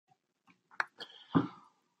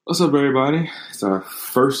What's up, everybody? It's our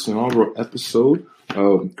first inaugural episode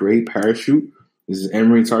of Great Parachute. This is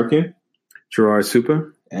Emery, Tarpkin, Gerard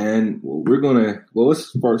Super, and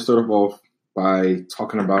let's start off by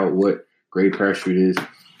talking about what Great Parachute is.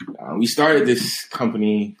 We started this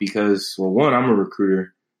company because, well, one, I'm a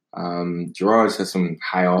recruiter. Gerard has some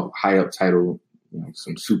high up title,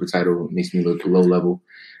 some super title, makes me look low level,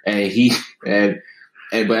 but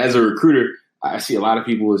as a recruiter, I see a lot of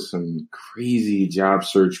people with some crazy job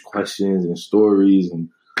search questions and stories and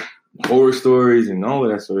horror stories and all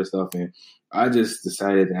of that sort of stuff. And I just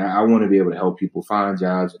decided that I want to be able to help people find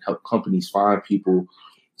jobs and help companies find people.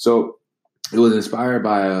 So it was inspired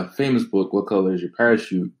by a famous book, What Color is Your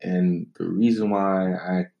Parachute? And the reason why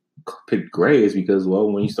I picked gray is because,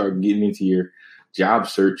 well, when you start getting into your job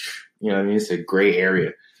search, it's a gray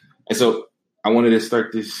area. And so I wanted to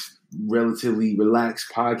start this relatively relaxed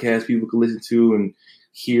podcast people could listen to and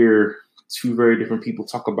hear two very different people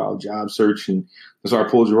talk about job search. And so I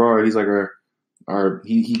pulled Gerard. He's like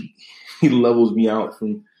he levels me out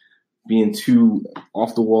from being too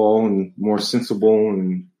off the wall and more sensible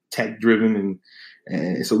and tech driven.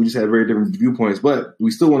 And so we just had very different viewpoints, but we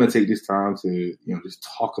still want to take this time to, just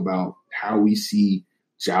talk about how we see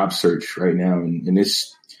job search right now. And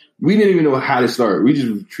this, we didn't even know how to start. We just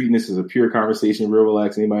were treating this as a pure conversation, real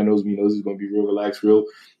relaxed. Anybody knows me knows it's going to be real relaxed, real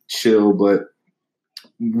chill, but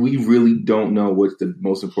we really don't know what the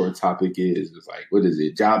most important topic is. It's like, what is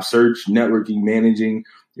it? Job search, networking, managing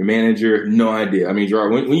your manager? No idea. I mean,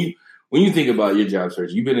 Gerard, when you think about your job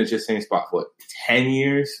search, you've been at your same spot for 10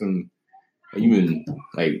 years, and you've been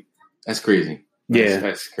like, that's crazy.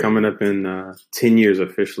 That's crazy. Coming up in 10 years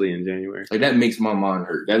officially in January. Like, that makes my mind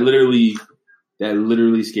hurt. That literally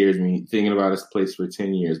scares me thinking about this place for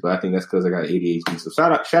 10 years. But I think that's because I got ADHD. So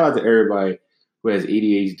shout out to everybody who has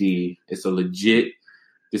ADHD. It's a legit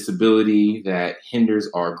disability that hinders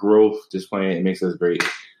our growth. Just plain, it makes us great.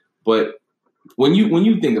 But when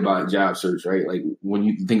you think about job search, right? Like, when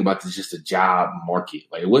you think about just the job market,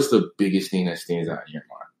 like, what's the biggest thing that stands out in your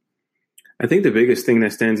mind? I think the biggest thing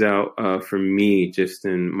that stands out for me, just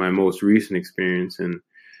in my most recent experience and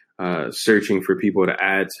searching for people to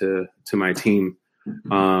add to my team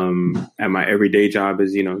at my everyday job,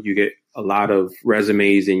 is, you get a lot of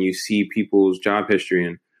resumes and you see people's job history.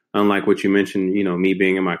 And unlike what you mentioned, me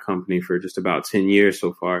being in my company for just about 10 years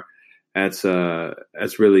so far, that's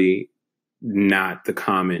really not the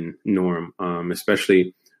common norm,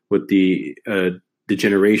 especially with the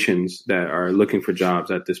generations that are looking for jobs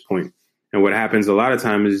at this point. And what happens a lot of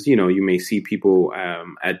times is, you may see people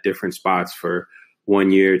at different spots for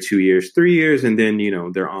 1 year, 2 years, 3 years, and then,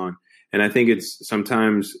 they're on. And I think it's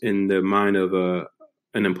sometimes in the mind of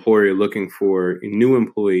an employer looking for new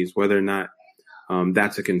employees, whether or not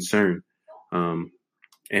that's a concern. For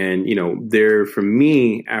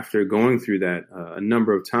me, after going through that a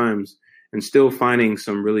number of times and still finding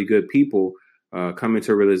some really good people, coming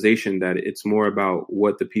to a realization that it's more about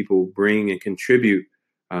what the people bring and contribute,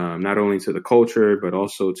 not only to the culture, but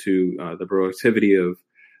also to the productivity of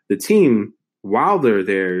the team while they're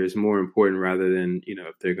there, is more important rather than,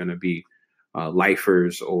 if they're going to be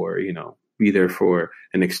lifers or, be there for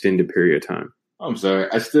an extended period of time. I'm sorry.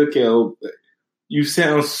 I still can't. You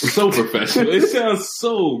sound so professional. It sounds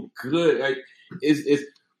so good. Like, it's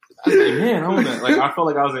I was like, man, I felt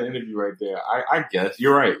like I was in an interview right there. I guess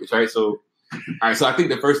you're right. Right. So, all right. So I think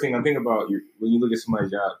the first thing I think about when you look at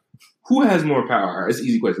somebody's job, who has more power? It's an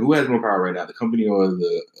easy question. Who has more power right now, the company or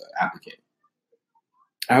the applicant?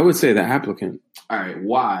 I would say the applicant. All right.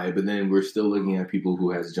 Why? But then we're still looking at people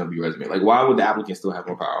who has a jumpy resume. Like, why would the applicant still have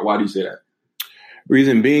more power? Why do you say that?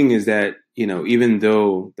 Reason being is that, even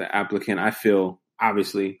though the applicant, I feel,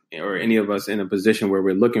 obviously, or any of us in a position where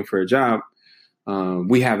we're looking for a job,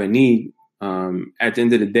 we have a need. At the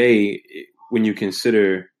end of the day, when you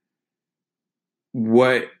consider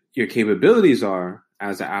what your capabilities are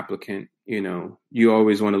as an applicant, you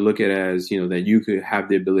always want to look at it as, that you could have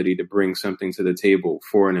the ability to bring something to the table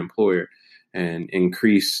for an employer and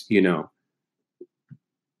increase,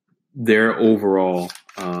 their overall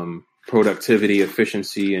productivity,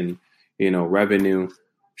 efficiency, and, revenue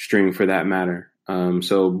stream for that matter.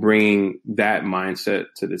 So bringing that mindset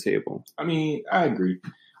to the table. I mean, I agree.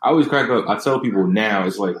 I always crack up. I tell people now,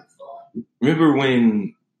 it's like, remember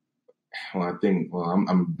when,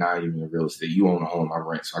 I'm not even in real estate. You own a home, I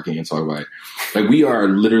rent, so I can't even talk about it. Like, we are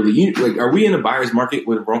literally, are we in a buyer's market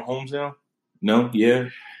with homes now? No? Yeah?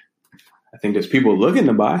 I think there's people looking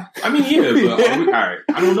to buy. I mean, yeah, but all right.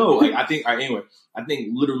 I don't know. Like, I think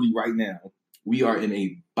literally right now, we are in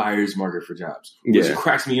a buyer's market for jobs, which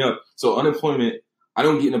cracks me up. So unemployment, I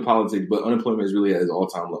don't get into politics, but unemployment is really at its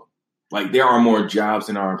all-time low. Like there are more jobs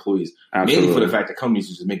than our employees. Absolutely. Mainly for the fact that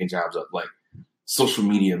companies are just making jobs up. Like social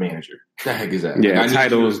media manager. What the heck is that? Yeah, like,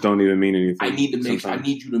 titles don't even mean anything. I need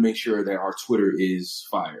you to make sure that our Twitter is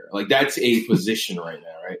fire. Like that's a position right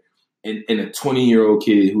now, right? And a 20-year-old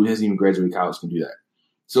kid who hasn't even graduated college can do that.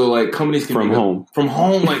 So like companies can from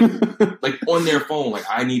home, like on their phone. Like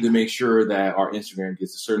I need to make sure that our Instagram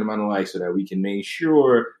gets a certain amount of likes so that we can make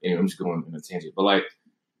sure. And I'm just going on a tangent, but like,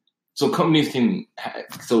 so companies can.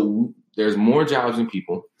 So there's more jobs than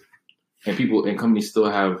people, and companies still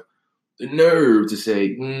have the nerve to say,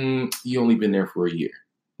 "You only been there for a year."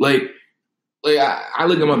 Like I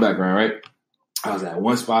look at my background, right? I was at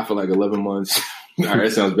one spot for like 11 months. All right,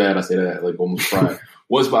 that sounds bad. I say that like almost pride.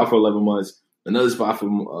 One spot for 11 months. Another spot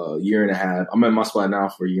for a year and a half. I'm at my spot now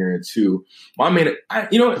for a year and two. My manager,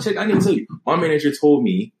 you know what? I didn't tell you. My manager told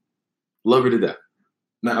me, love her to death.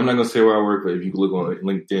 Now, I'm not going to say where I work, but if you look on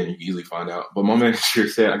LinkedIn, you can easily find out. But my manager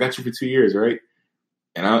said, I got you for 2 years, right?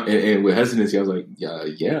 And with hesitancy, I was like,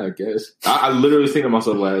 yeah, I guess. I literally was thinking to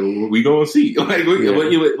myself, like, we going to see.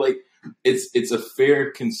 Like, it's a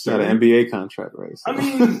fair concern. Got an NBA contract, right? So.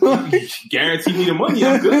 I mean, guarantee me the money,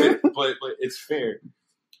 I'm good. But it's fair,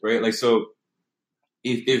 right? Like, so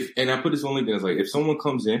if and I put this on LinkedIn, it's like, if someone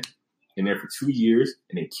comes in and they're for 2 years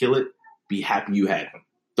and they kill it, be happy you had them.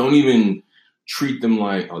 Don't even treat them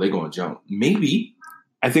like, oh, they're going to jump. Maybe.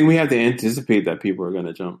 I think we have to anticipate that people are going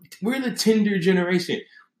to jump. We're the Tinder generation.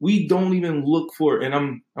 We don't even look for, and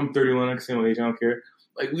I'm 31, I can say my age, I don't care.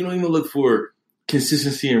 Like, we don't even look for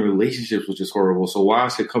consistency in relationships, which is horrible. So why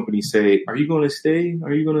should companies say, are you going to stay?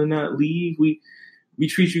 Are you going to not leave? We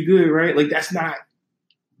treat you good, right? Like, that's not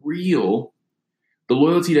real. The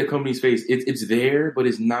loyalty that companies face, it's there, but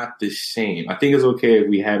it's not the same. I think it's okay if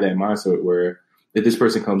we have that mindset where if this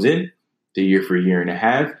person comes in, they're here for a year and a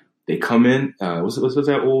half, they come in, what's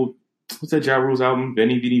that Ja Rule's album?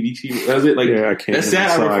 Benny Vidi Vici? That's it? Like, yeah, I can't. That's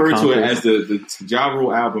sad. I refer to it as the Ja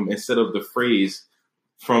Rule album instead of the phrase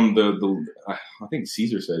from the I think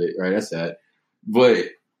Caesar said it, right? That's sad. But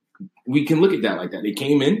we can look at that like that. They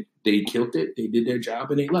came in, they killed it, they did their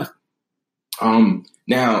job, and they left.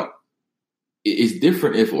 Now, it's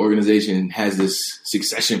different if an organization has this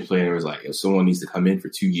succession plan where it's like, if someone needs to come in for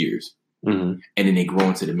 2 years and then they grow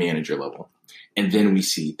into the manager level. And then we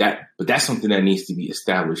see that, but that's something that needs to be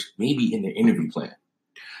established maybe in the interview plan.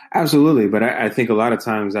 Absolutely. But I think a lot of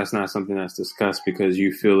times that's not something that's discussed because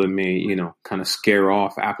you feel it may, kind of scare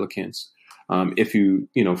off applicants. If you,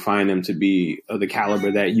 find them to be of the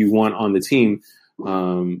caliber that you want on the team,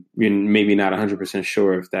 you're maybe not 100%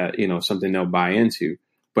 sure if that, something they'll buy into.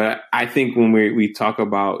 But I think when we talk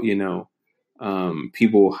about,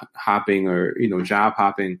 people hopping or, job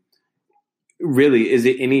hopping, really, is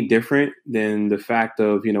it any different than the fact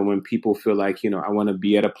of, when people feel like, I want to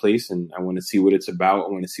be at a place and I want to see what it's about. I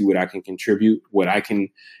want to see what I can contribute, what I can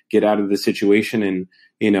get out of the situation. And,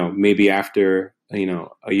 maybe after, a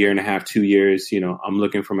year and a half, 2 years, I'm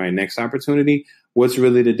looking for my next opportunity. What's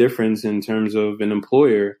really the difference in terms of an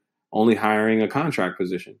employer only hiring a contract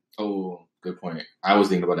position? Oh, good point. I was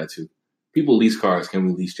thinking about that too. People lease cars. Can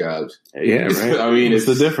we lease jobs? Yeah, right. I mean, it's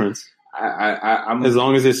the difference. I'm as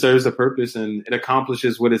long as it serves a purpose and it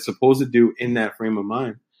accomplishes what it's supposed to do in that frame of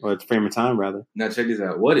mind or frame of time, rather. Now, check this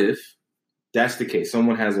out. What if that's the case?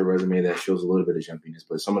 Someone has a resume that shows a little bit of jumpiness,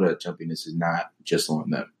 but some of the jumpiness is not just on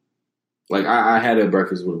them. Like I had a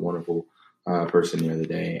breakfast with a wonderful person the other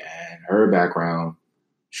day, and her background,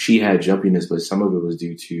 she had jumpiness, but some of it was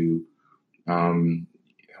due to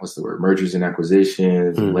mergers and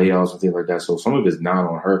acquisitions, layoffs, and things like that. So some of it's not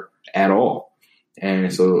on her at all.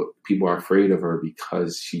 And so people are afraid of her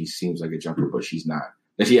because she seems like a jumper, but she's not.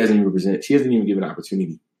 And she hasn't even given an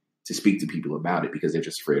opportunity to speak to people about it because they're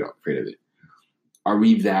just afraid of it. Are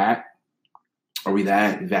we that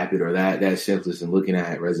vapid or that senseless in looking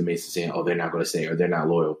at resumes and saying, oh, they're not going to stay or they're not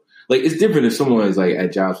loyal? Like, it's different if someone is like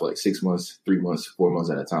at jobs for like 6 months, 3 months, 4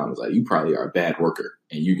 months at a time. It's like, you probably are a bad worker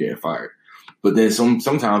and you're getting fired. But then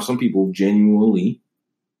sometimes some people genuinely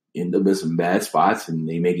end up in some bad spots and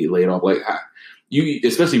they may get laid off. Like,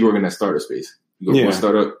 especially if you work in that startup space. You go to one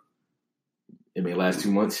startup, it may last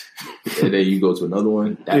 2 months, and then you go to another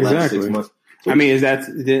one that lasts 6 months. I mean,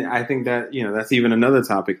 I think that, that's even another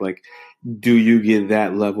topic. Like, do you get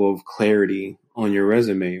that level of clarity on your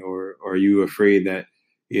resume, or are you afraid that,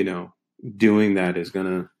 doing that is going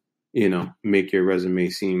to, make your resume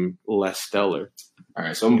seem less stellar? All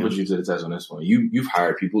right. So I'm going to put you to the test on this one. You've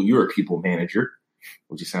hired people. You're a people manager,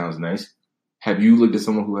 which sounds nice. Have you looked at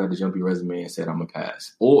someone who had a jumpy resume and said, I'm going to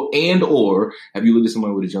pass? Or have you looked at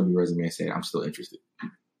someone with a jumpy resume and said, I'm still interested?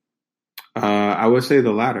 I would say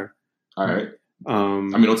the latter. All right. I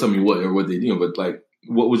mean, don't tell me what they do, but like,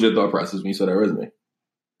 what was your thought process when you saw that resume?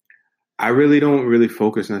 I really don't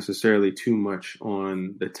focus necessarily too much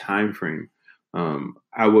on the time frame.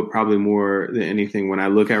 I would probably more than anything, when I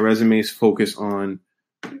look at resumes, focus on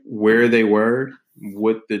where they were,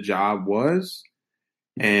 what the job was,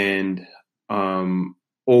 and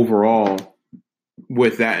overall,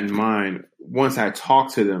 with that in mind, once I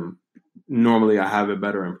talk to them, normally I have a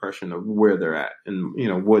better impression of where they're at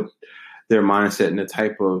and, what their mindset and the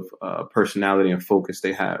type of personality and focus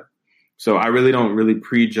they have. So I really don't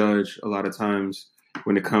prejudge a lot of times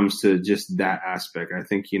when it comes to just that aspect. I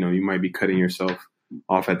think, you might be cutting yourself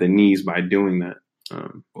off at the knees by doing that.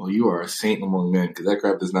 Well, you are a saint among men, because that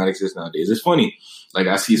crap does not exist nowadays. It's funny. Like,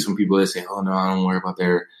 I see some people that say, oh, no, I don't worry about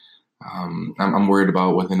their I'm worried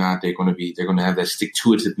about whether or not they're going to have that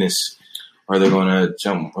stick-to-itiveness, or they're going to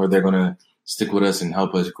jump, or they're going to stick with us and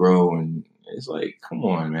help us grow. And it's like, come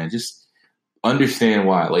on, man, just understand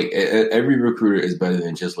why. Like, every recruiter is better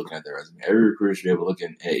than just looking at their resume. Every recruiter should be able to look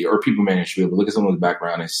at, or people manager should be able to look at someone's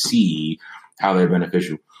background and see how they're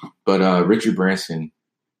beneficial. But Richard Branson,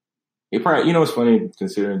 he probably, it's funny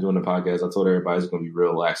considering doing the podcast. I told everybody it's going to be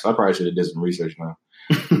real lax, so I probably should have did some research now.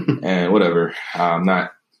 And whatever.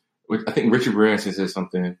 I think Richard Branson said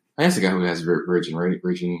something. That's the guy who has Virgin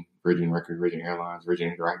Records, Virgin Airlines,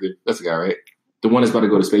 Virgin Interactive. That's the guy, right? The one that's about to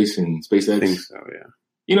go to space and SpaceX. I think so, yeah.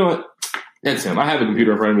 You know what? That's him. I have a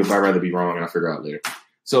computer in front of me, but I'd rather be wrong and I'll figure out later.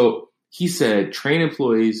 So he said train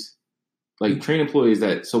employees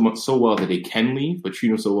that so well that they can leave, but treat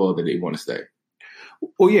them so well that they want to stay.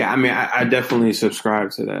 Well, yeah, I mean, I definitely subscribe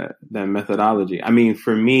to that methodology. I mean,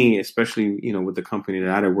 for me, especially, with the company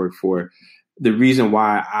that I work for, the reason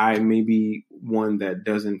why I may be one that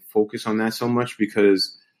doesn't focus on that so much,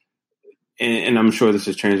 because, and I'm sure this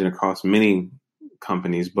is changing across many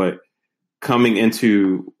companies, but coming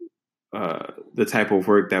into the type of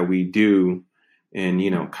work that we do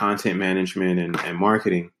in, content management and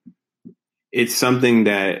marketing, it's something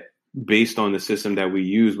that, based on the system that we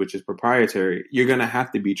use, which is proprietary, you're going to have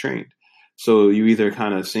to be trained. So you either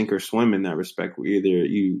kind of sink or swim in that respect. Either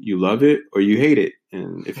you love it or you hate it.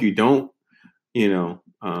 And if you don't,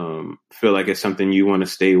 feel like it's something you want to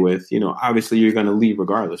stay with, obviously you're going to leave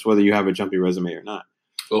regardless, whether you have a jumpy resume or not.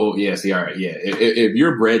 Oh, yeah. See, all right. Yeah. If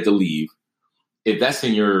you're bred to leave, if that's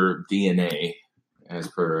in your DNA, as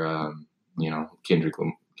per, Kendrick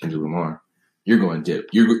Lamar, you're going to dip.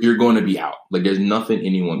 You're going to be out. Like, there's nothing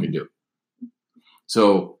anyone can do.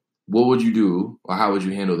 So what would you do, or how would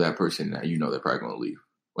you handle that person that they're probably going to leave?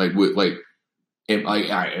 In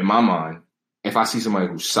my mind, if I see somebody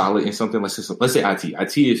who's solid in something, let's say IT.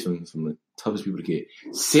 IT is from the toughest people to get.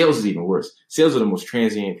 Sales is even worse. Sales are the most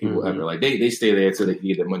transient people ever. Like, they stay there until they can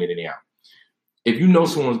get their money, then they out. If you know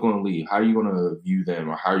someone's going to leave, how are you going to view them,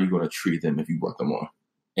 or how are you going to treat them if you brought them on?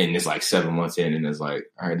 And it's like 7 months in, and it's like,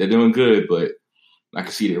 all right, they're doing good, but I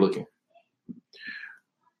can see they're looking.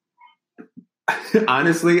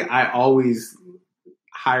 Honestly, I always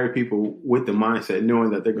hire people with the mindset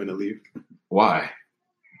knowing that they're going to leave. Why?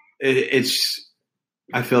 I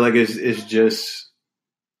feel like it's just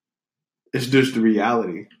the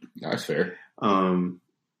reality. That's fair.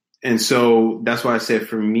 And so that's why I said,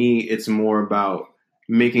 for me, it's more about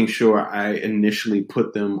making sure I initially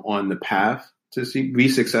put them on the path to be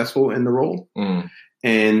successful in the role.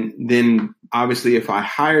 And then obviously if I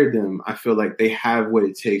hire them, I feel like they have what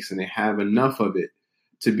it takes and they have enough of it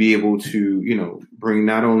to be able to, bring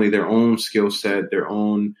not only their own skill set, their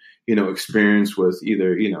own, experience with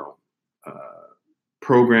either,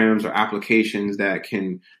 programs or applications that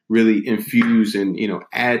can really infuse and,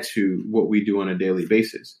 add to what we do on a daily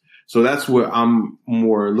basis. So that's what I'm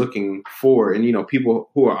more looking for. And, people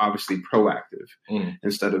who are obviously proactive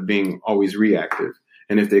instead of being always reactive.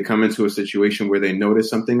 And if they come into a situation where they notice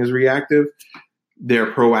something is reactive,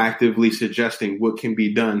 they're proactively suggesting what can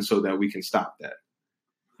be done so that we can stop that,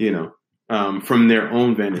 from their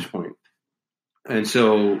own vantage point. And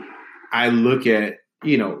so I look at,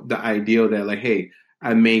 the ideal that, like, hey,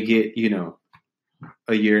 I may get,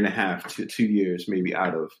 a year and a half to 2 years maybe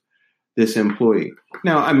out of this employee.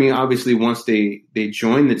 Now, I mean, obviously once they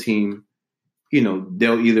join the team,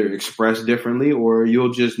 they'll either express differently, or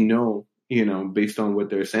you'll just know, based on what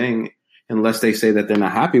they're saying, unless they say that they're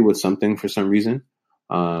not happy with something for some reason,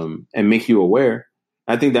 and make you aware.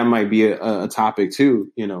 I think that might be a topic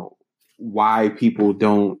too, why people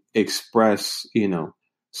don't express,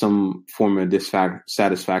 some form of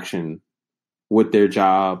dissatisfaction with their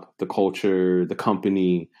job, the culture, the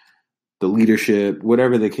company, the leadership,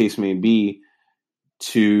 whatever the case may be,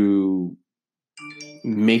 to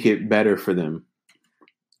make it better for them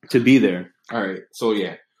to be there. All right. So,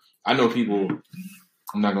 yeah, I know people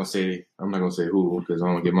I'm not gonna say who because I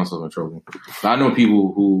don't want to get myself in trouble. But I know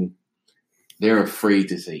people who they're afraid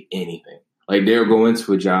to say anything. Like they'll go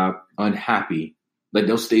into a job unhappy. Like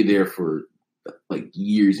they'll stay there for like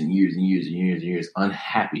years and years and years and years and years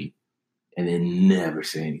unhappy, and then never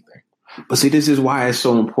say anything. But see, this is why it's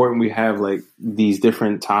so important we have like these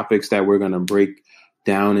different topics that we're going to break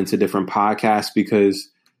down into different podcasts because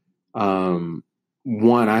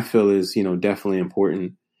one I feel is, definitely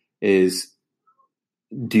important is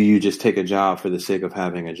do you just take a job for the sake of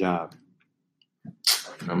having a job?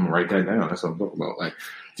 I'm going to write that down. That's what I'm talking about. Like,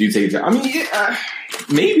 do you take a job? I mean, yeah,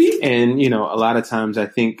 maybe. And, a lot of times I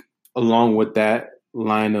think along with that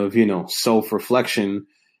line of, self-reflection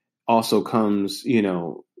also comes,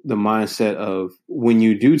 the mindset of when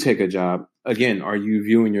you do take a job, again, are you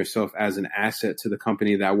viewing yourself as an asset to the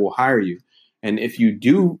company that will hire you? And if you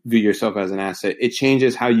do view yourself as an asset, it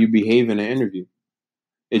changes how you behave in an interview.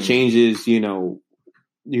 It changes, the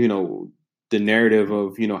narrative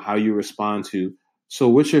of, how you respond to, so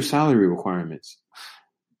what's your salary requirements?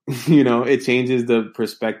 It changes the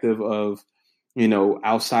perspective of,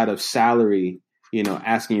 outside of salary,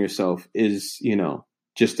 asking yourself, is,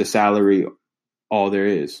 just the salary all there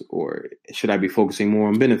is, or should I be focusing more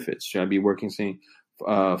on benefits? Should I be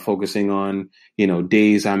focusing on,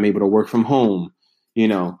 days I'm able to work from home,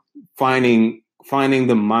 finding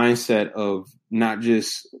the mindset of not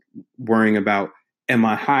just worrying about, am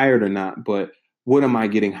I hired or not, but what am I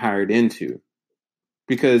getting hired into?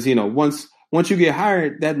 Because, once you get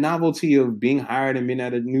hired, that novelty of being hired and being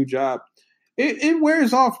at a new job, it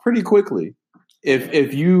wears off pretty quickly.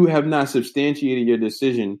 If you have not substantiated your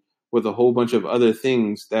decision with a whole bunch of other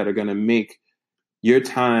things that are going to make your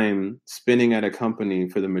time spending at a company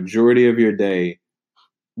for the majority of your day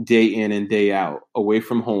in and day out, away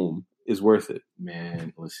from home, is worth it.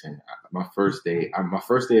 Man, listen, my first day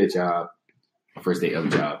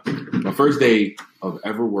of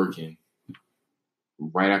ever working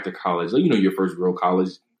right after college, like, your first real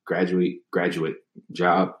college graduate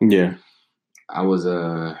job. Yeah. I was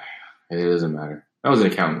it doesn't matter. I was an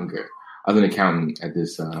accountant. Okay. I was an accountant at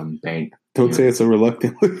this bank. Don't say it's a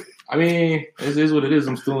reluctant. I mean, it is what it is.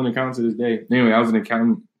 I'm still an accountant to this day. Anyway, I was an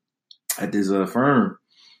accountant at this firm,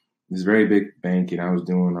 this very big bank, and I was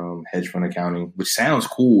doing hedge fund accounting, which sounds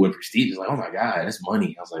cool and prestigious. Like, oh my God, that's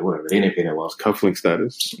money. I was like, whatever. They didn't pay that well. Cufflink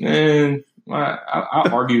status. And I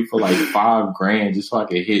argued for like $5,000 just so I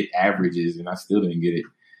could hit averages, and I still didn't get it.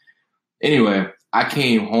 Anyway, I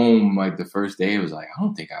came home like the first day. It was like, I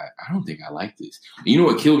don't think I like this. You know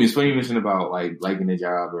what killed me? It's funny you mentioned about like liking the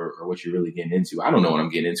job or what you're really getting into. I don't know what I'm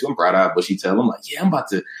getting into. I'm bright eyed, bushy tail. I'm like, yeah, I'm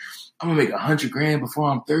gonna make $100,000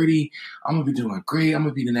 before I'm 30. I'm gonna be doing great. I'm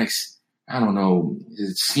gonna be the next, I don't know,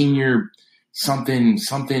 senior something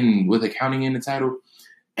with accounting in the title.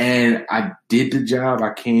 And I did the job.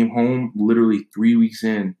 I came home literally 3 weeks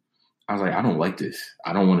in. I was like, I don't like this.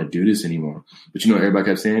 I don't want to do this anymore. But everybody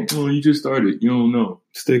kept saying, oh, you just started. You don't know.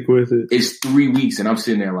 Stick with it. It's 3 weeks. And I'm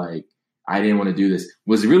sitting there like, I didn't want to do this.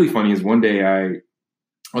 What's really funny is one day I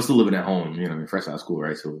was still living at home, fresh out of school,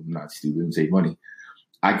 right? So I'm not stupid and save money.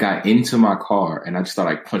 I got into my car and I just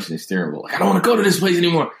started like punching the steering wheel. Like, I don't want to go to this place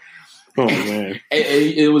anymore. Oh, man.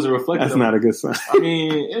 It was a reflection. That's not a good sign. I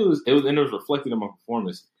mean, it was reflected in my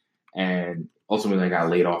performance. And ultimately I got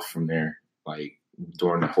laid off from there. Like,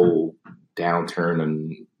 during the whole downturn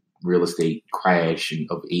and real estate crash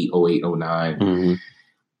of 08, 09. Mm-hmm.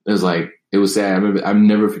 It was like, it was sad. I'll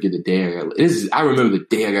never forget the day I remember the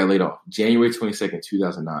day I got laid off, January 22nd,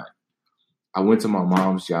 2009. I went to my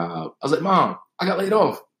mom's job. I was like, Mom, I got laid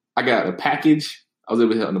off. I got a package. I was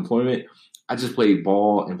able to hit unemployment. I just played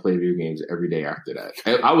ball and played video games every day after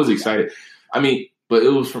that. I was excited. I mean, but it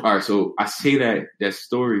was from, all right, so I say that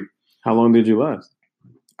story. How long did you last?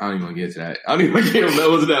 I don't even want to get into that. That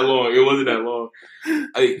wasn't that long. It wasn't that long.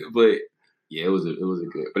 But yeah, it was a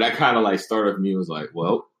good. But that kind of like started for me. Was like,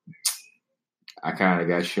 well, I kind of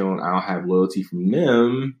got shown I don't have loyalty from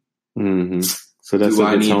them. Mm-hmm. So that's the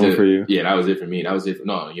tone for you. Yeah, that was it for me. No,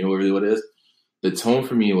 you know really what it is? The tone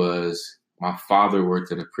for me was my father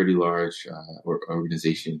worked at a pretty large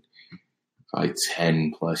organization for like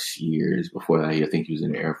 10 plus years. Before that, I think he was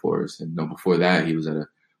in the Air Force. And before that, he was at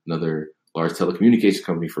another large telecommunications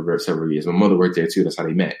company for several years. My mother worked there too. That's how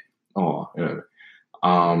they met.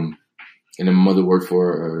 And then my mother worked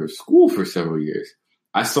for a school for several years.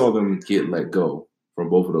 I saw them get let go from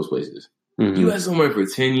both of those places. Mm-hmm. You had somewhere for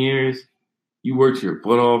 10 years. You worked your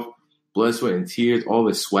butt off, blood, sweat, and tears, all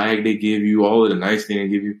the swag they give you, all of the nice thing they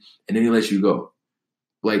give you, and then they let you go.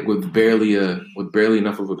 Like with barely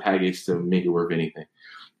enough of a package to make it worth anything.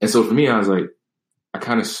 And so for me, I was like, I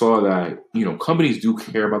kind of saw that, companies do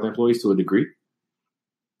care about their employees to a degree.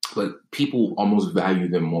 but people almost value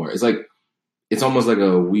them more. It's almost like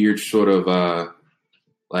a weird sort of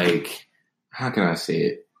like, how can I say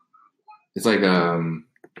it? It's like I don't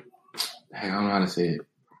know how to say it.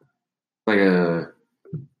 Like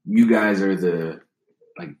you guys are the,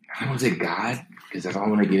 like, I don't want to say God because I don't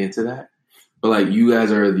want to get into that, but like you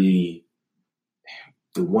guys are the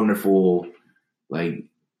wonderful like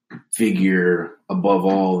figure above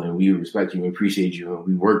all, and we respect you and appreciate you, and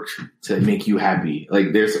we work to make you happy. Like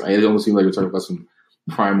it almost seems like we're talking about some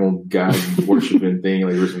primal God worshiping thing.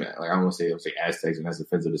 Like I don't want to say Aztecs, and that's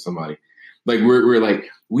offensive to somebody. Like we're like,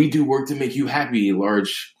 we do work to make you happy,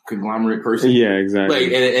 large conglomerate person. Yeah, exactly.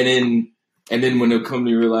 Like and then when they come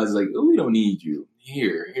to realize like, oh, we don't need you.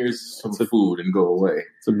 Here's some food and go away.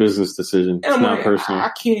 It's a business decision. And it's not personal.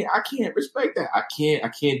 I can't respect that. I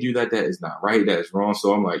can't do that. That is not right. That is wrong.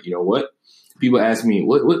 So I'm like, you know what? People ask me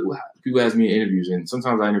people ask me in interviews, and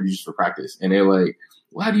sometimes I interview just for practice, and they're like,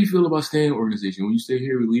 well, how do you feel about staying in an organization? When you stay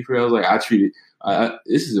here, we leave here. I was like, I treat it,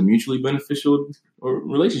 this is a mutually beneficial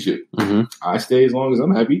relationship. Mm-hmm. I stay as long as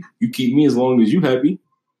I'm happy. You keep me as long as you happy,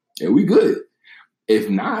 and we good. If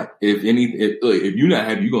not, if you're not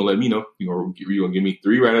happy, you're gonna let me know. You're gonna give me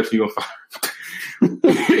 3 write-ups. You're gonna fire.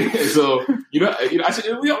 So we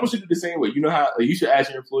almost should do the same way. You know how you should ask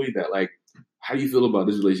your employee that, like, how do you feel about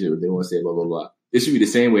this relationship? If they want to say blah blah blah, this should be the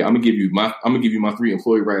same way. I'm gonna give you my 3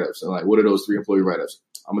 employee write-ups, and like, what are those 3 employee write-ups?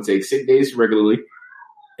 I'm gonna take sick days regularly,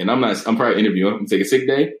 and I'm probably interviewing. I'm gonna take a sick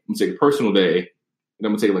day. I'm gonna take a personal day, and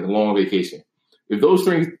I'm gonna take like a long vacation. If those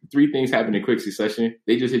three things happen in quick succession,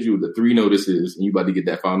 they just hit you with the 3 notices, and you about to get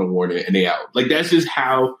that final warning, and they out. Like, that's just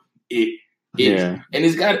how it is. Yeah. And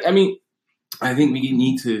it's got. I mean, I think we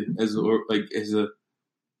need to, as a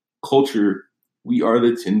culture, we are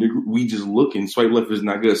the Tinder. We just look, and swipe left is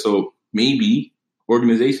not good. So maybe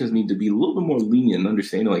organizations need to be a little bit more lenient and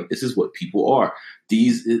understanding. Like, this is what people are.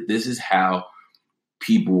 This is how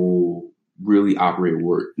people really operate at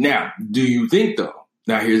work. Now, do you think though?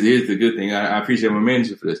 Now, here's the good thing. I appreciate my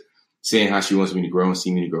manager for this, saying how she wants me to grow and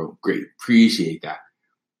see me to grow. Great. Appreciate that.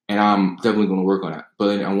 And I'm definitely going to work on that.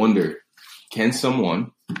 But I wonder, can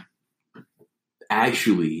someone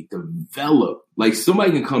actually develop, like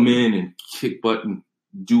somebody can come in and kick butt and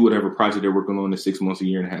do whatever project they're working on in 6 months, a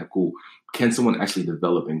year and a half, cool. Can someone actually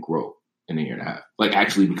develop and grow in a year and a half? Like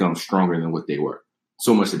actually become stronger than what they were,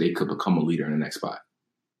 so much that they could become a leader in the next spot?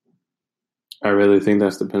 I really think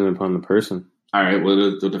that's dependent upon the person. All right,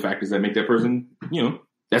 well, the factors that make that person,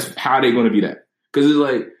 that's how they're going to be that. Because it's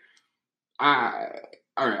like,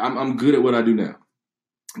 I'm good at what I do now.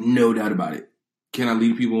 No doubt about it. Can I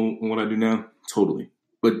lead people in what I do now? Totally.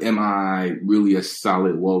 But am I really a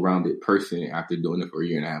solid, well-rounded person after doing it for a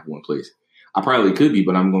year and a half in one place? I probably could be,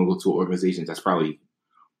 but I'm going to go to an organization that's probably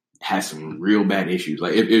has some real bad issues.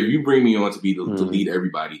 Like, if you bring me on to be to lead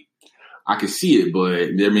everybody, I can see it,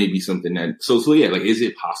 but there may be something that... So yeah, like, is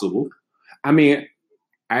it possible? I mean,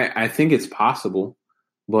 I think it's possible,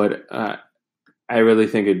 but I really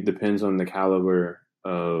think it depends on the caliber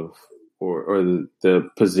of or the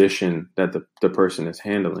position that the person is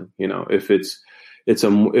handling. If it's a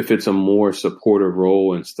more supportive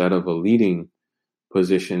role instead of a leading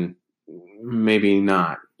position, maybe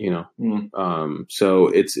not. So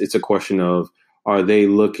it's a question of, are they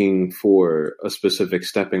looking for a specific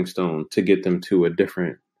stepping stone to get them to a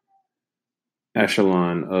different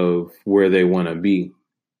echelon of where they want to be,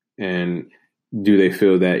 and do they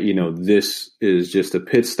feel that this is just a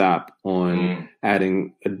pit stop on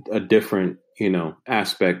adding a different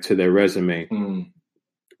aspect to their resume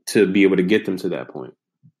to be able to get them to that point?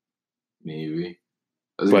 Maybe.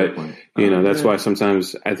 But that's why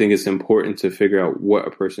sometimes I think it's important to figure out what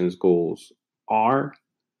a person's goals are,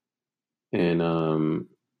 and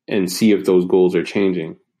see if those goals are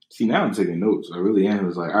changing. See, now I'm taking notes. I really am.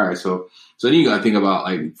 It's like, all right, so then you got to think about,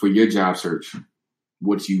 like, for your job search,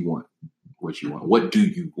 what you want. What do you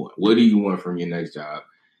want? What do you want from your next job?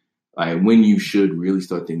 Like, when you should really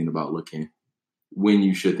start thinking about looking, when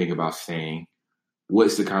you should think about staying,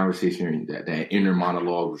 what's the conversation that inner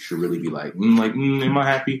monologue should really be like? Am I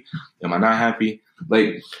happy? Am I not happy?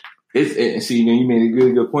 Like, see, you made a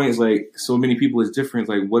really good point. It's like, so many people is different.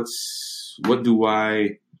 Like, what do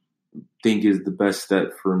I think is the best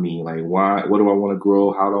step for me? Like, why? What do I want to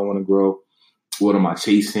grow? How do I want to grow? What am I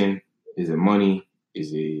chasing? Is it money?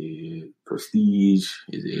 Is it prestige?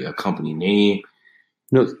 Is it a company name?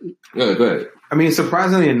 No, yeah, go ahead. I mean,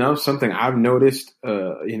 surprisingly enough, something I've noticed,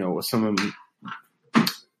 with some of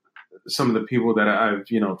the people that I've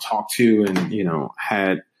talked to and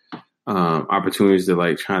had opportunities to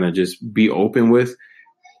like trying to just be open with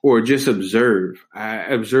or just observe. I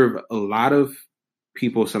observe a lot of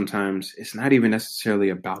people sometimes it's not even necessarily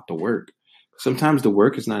about the work. Sometimes the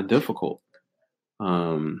work is not difficult.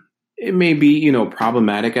 It may be,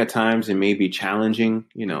 problematic at times. It may be challenging,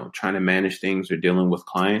 trying to manage things or dealing with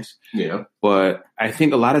clients. Yeah. But I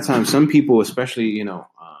think a lot of times some people, especially, in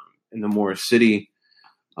the more city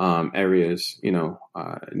areas,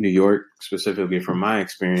 New York, specifically from my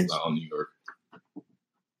experience, New York,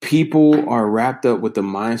 people are wrapped up with the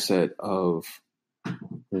mindset of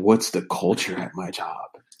what's the culture at my job?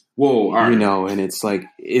 Whoa, all right. And it's like,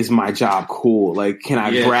 is my job cool? Like, can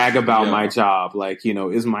I brag about my job? Like,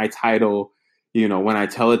 is my title, when I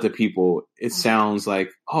tell it to people, it sounds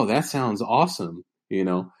like, oh, that sounds awesome,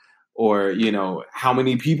 or, how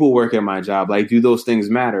many people work at my job? Like, do those things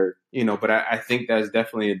matter? But I think that's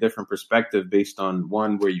definitely a different perspective based on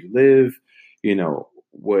one, where you live,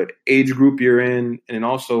 what age group you're in, and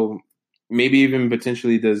also maybe even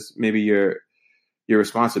potentially does maybe your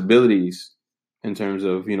responsibilities in terms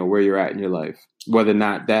of, where you're at in your life, whether or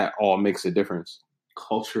not that all makes a difference.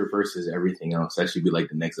 Culture versus everything else. That should be like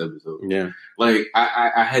the next episode. Yeah. Like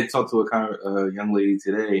I had talked to a young lady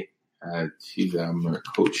today. She's a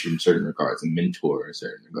coach in certain regards, a mentor in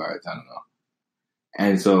certain regards. I don't know.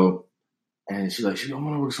 And she's like, I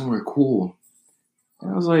want to work somewhere cool.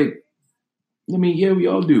 And I was like, yeah, we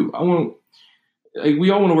all do. We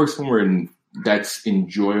all want to work somewhere that's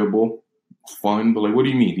enjoyable, fun. But like, what do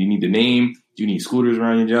you mean? Do you need the name? Do you need scooters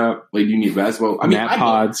around your job? Like, do you need basketball? I mean,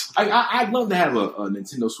 pods. I'd love to have a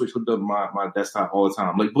Nintendo Switch hooked up to my desktop all the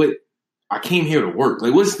time. Like, but I came here to work.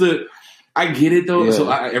 Like, I get it though. Yeah. So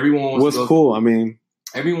everyone wants what's to go, cool? I mean,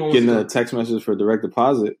 everyone getting a text message for direct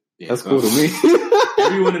deposit. Yeah, that's cool to me.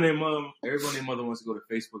 Everyone and their mother wants to go to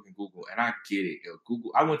Facebook and Google, and I get it.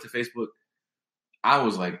 Google. I went to Facebook. I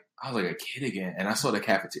was like a kid again, and I saw the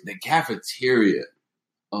cafeteria. The cafeteria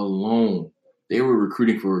alone, they were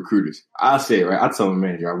recruiting for recruiters. I'll say it, right. I told my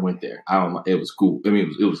manager I went there. It was cool. I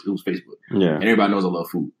mean, it was Facebook. Yeah, and everybody knows I love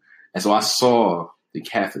food, and so I saw the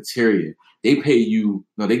cafeteria. They pay you.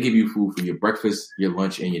 No, they give you food for your breakfast, your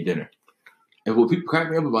lunch, and your dinner. And what people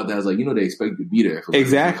crack me up about that is like, they expect you to be there.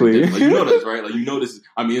 Exactly. Like, this, right? Like, this.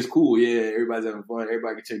 I mean, it's cool. Yeah, everybody's having fun.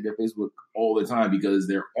 Everybody can check their Facebook all the time because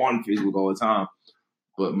they're on Facebook all the time.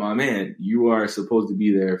 But my man, you are supposed to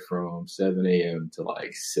be there from 7 a.m. to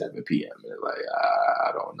like 7 p.m. And like,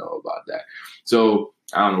 I don't know about that. So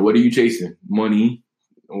I don't know. What are you chasing? Money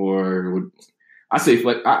or I say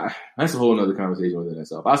that's a whole other conversation within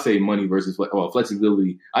itself. I say money versus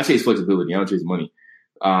flexibility. I chase flexibility. I don't chase money.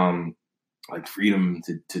 Like freedom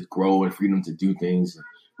to grow and freedom to do things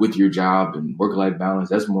with your job and work-life balance.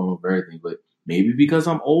 That's more of everything. But maybe because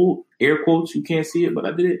I'm old, air quotes, you can't see it, but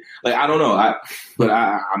I did it. Like, I don't know.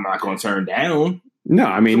 I'm not going to turn down. No,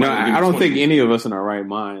 I mean, I don't think any of us in our right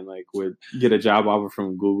mind would get a job offer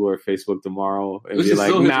from Google or Facebook tomorrow and be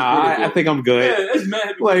like, nah, I think I'm good. Yeah, that's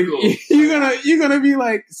mad. Like, you're gonna be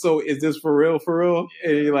like, so is this for real? Yeah.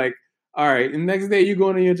 And you're like, all right. And the next day you go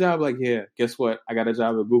into your job like, yeah, guess what? I got a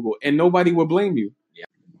job at Google, and nobody will blame you. Yeah.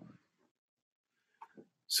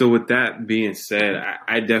 So with that being said,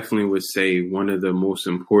 I definitely would say one of the most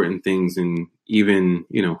important things in even,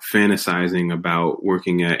 fantasizing about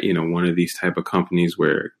working at, one of these type of companies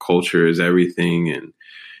where culture is everything and,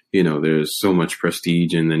 there's so much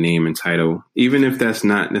prestige in the name and title, even if that's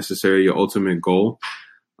not necessarily your ultimate goal,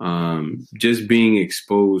 just being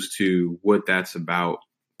exposed to what that's about,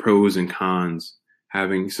 pros and cons,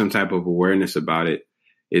 having some type of awareness about it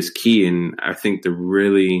is key. And I think the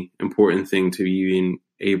really important thing to even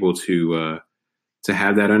able to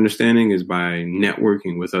have that understanding is by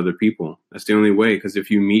networking with other people. That's the only way. Because if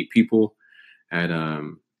you meet people at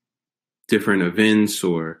different events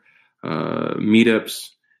or meetups,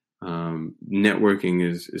 networking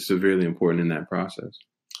is severely important in that process.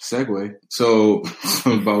 Segue. So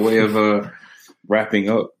by way of wrapping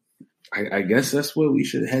up, I guess that's what we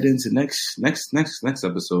should head into next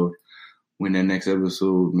episode. When that next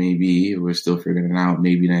episode may be, we're still figuring it out.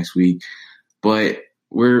 Maybe next week, but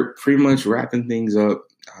we're pretty much wrapping things up.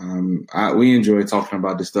 We enjoy talking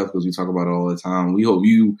about this stuff because we talk about it all the time. We hope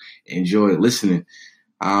you enjoy listening.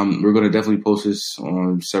 We're going to definitely post this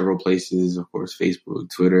on several places, of course, Facebook,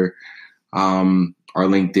 Twitter, our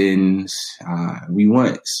LinkedIns. We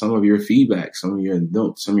want some of your feedback, some of your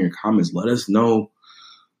notes, some of your comments. Let us know.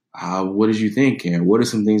 What did you think? And what are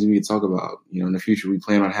some things we could talk about? In the future, we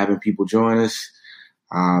plan on having people join us.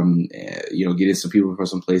 Getting some people from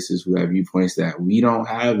some places who have viewpoints that we don't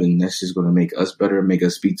have, and that's just going to make us better, make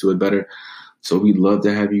us speak to it better. So we'd love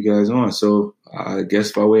to have you guys on. So I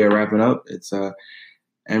guess by way of wrapping up, it's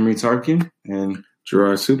Emery Tarpkin and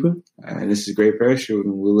Gerard Super. And this is Great Parachute,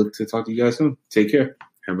 and we'll look to talk to you guys soon. Take care.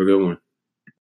 Have a good one.